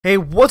Hey,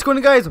 what's going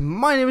on, guys?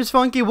 My name is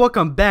Funky.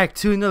 Welcome back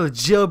to another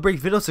jailbreak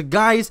video. So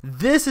guys,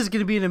 this is going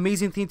to be an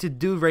amazing thing to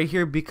do right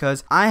here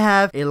because I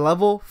have a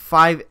level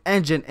 5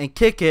 engine, and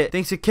Kick It,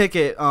 thanks to Kick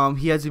It,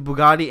 he has a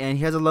Bugatti and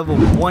he has a level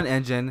 1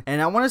 engine,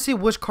 and I want to see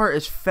which car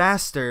is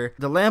faster,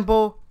 the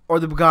Lambo or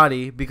the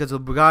Bugatti, because the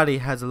Bugatti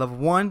has a level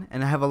 1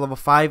 and I have a level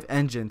 5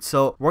 engine.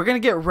 So we're gonna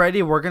get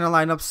ready, we're gonna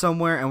line up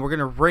somewhere and we're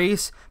gonna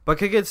race. But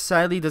Kick It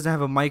sadly doesn't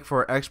have a mic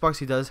for Xbox,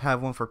 he does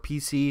have one for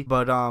PC.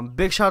 But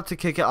big shout out to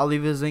Kick It. I'll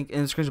leave his link in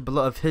the description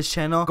below of his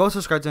channel. Go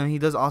subscribe to him, he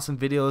does awesome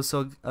videos.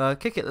 So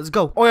Kick It, let's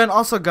go. Oh yeah, and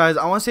also guys,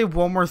 I want to say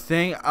one more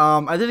thing.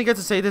 I didn't get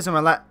to say this in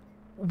my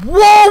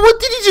Whoa, what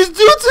did he just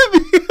do to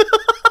me?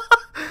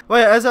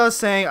 But as I was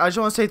saying, I just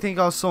want to say thank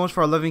you all so much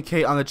for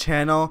 11K on the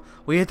channel.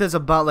 We hit this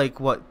about like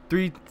what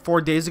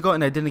 3-4 days ago,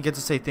 and I didn't get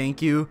to say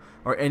thank you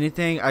or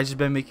anything. I just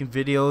been making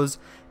videos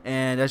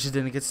and I just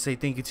didn't get to say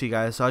thank you to you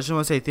guys, so I just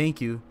want to say thank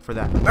you for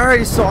that.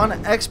 Alright, so on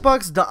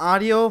Xbox the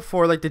audio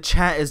for like the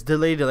chat is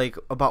delayed to like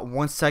about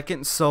 1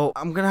 second, so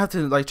I'm gonna have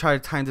to like try to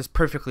time this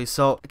perfectly.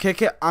 So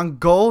Kick It, on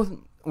go,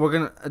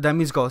 that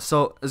means go,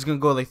 so it's gonna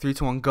go like 3,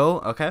 2, 1, go.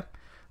 Okay,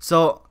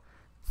 so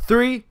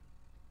 3,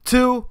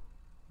 2,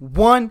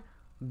 1,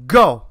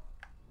 go.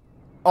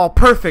 Oh,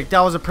 perfect.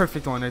 That was a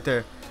perfect one right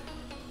there.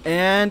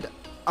 And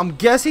I'm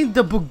guessing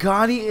the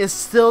Bugatti is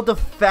still the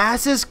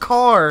fastest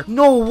car.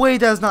 No way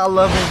that's not a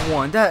level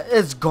 1. That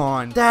is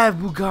gone. That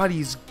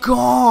Bugatti's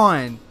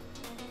gone.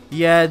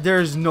 Yeah,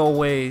 there's no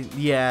way.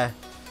 Yeah,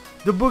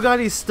 the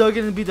Bugatti is still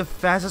gonna be the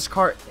fastest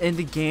car in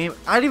the game.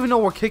 I don't even know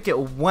where Kick It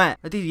went.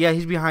 I think, yeah,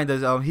 he's behind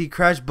us. He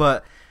crashed,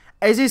 but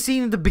as you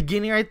seen in the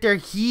beginning right there,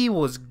 he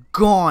was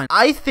gone.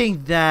 I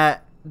think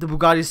that the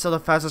Bugatti is still the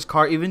fastest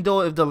car, even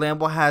though if the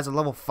Lambo has a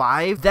level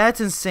 5. That's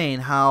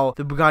insane how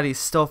the Bugatti is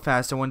still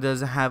faster when it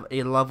doesn't have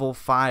a level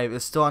 5.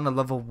 It's still on a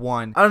level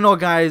 1. I don't know,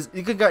 guys.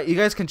 You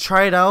guys can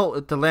try it out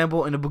with the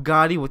Lambo and the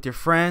Bugatti with your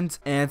friends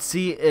and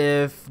see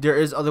if there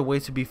is other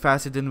ways to be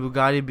faster than the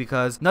Bugatti,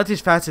 because nothing's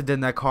faster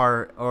than that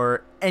car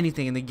or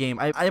anything in the game.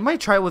 I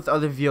might try it with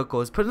other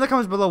vehicles. Put in the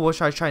comments below what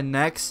should I try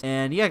next.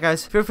 And yeah,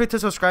 guys, feel free to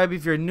subscribe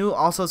if you're new.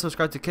 Also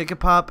subscribe to Kick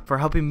It Pop for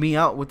helping me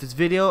out with this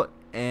video.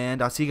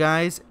 And I'll see you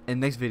guys in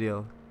the next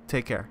video.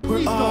 Take care. Where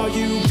are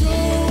you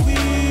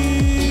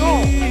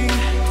going?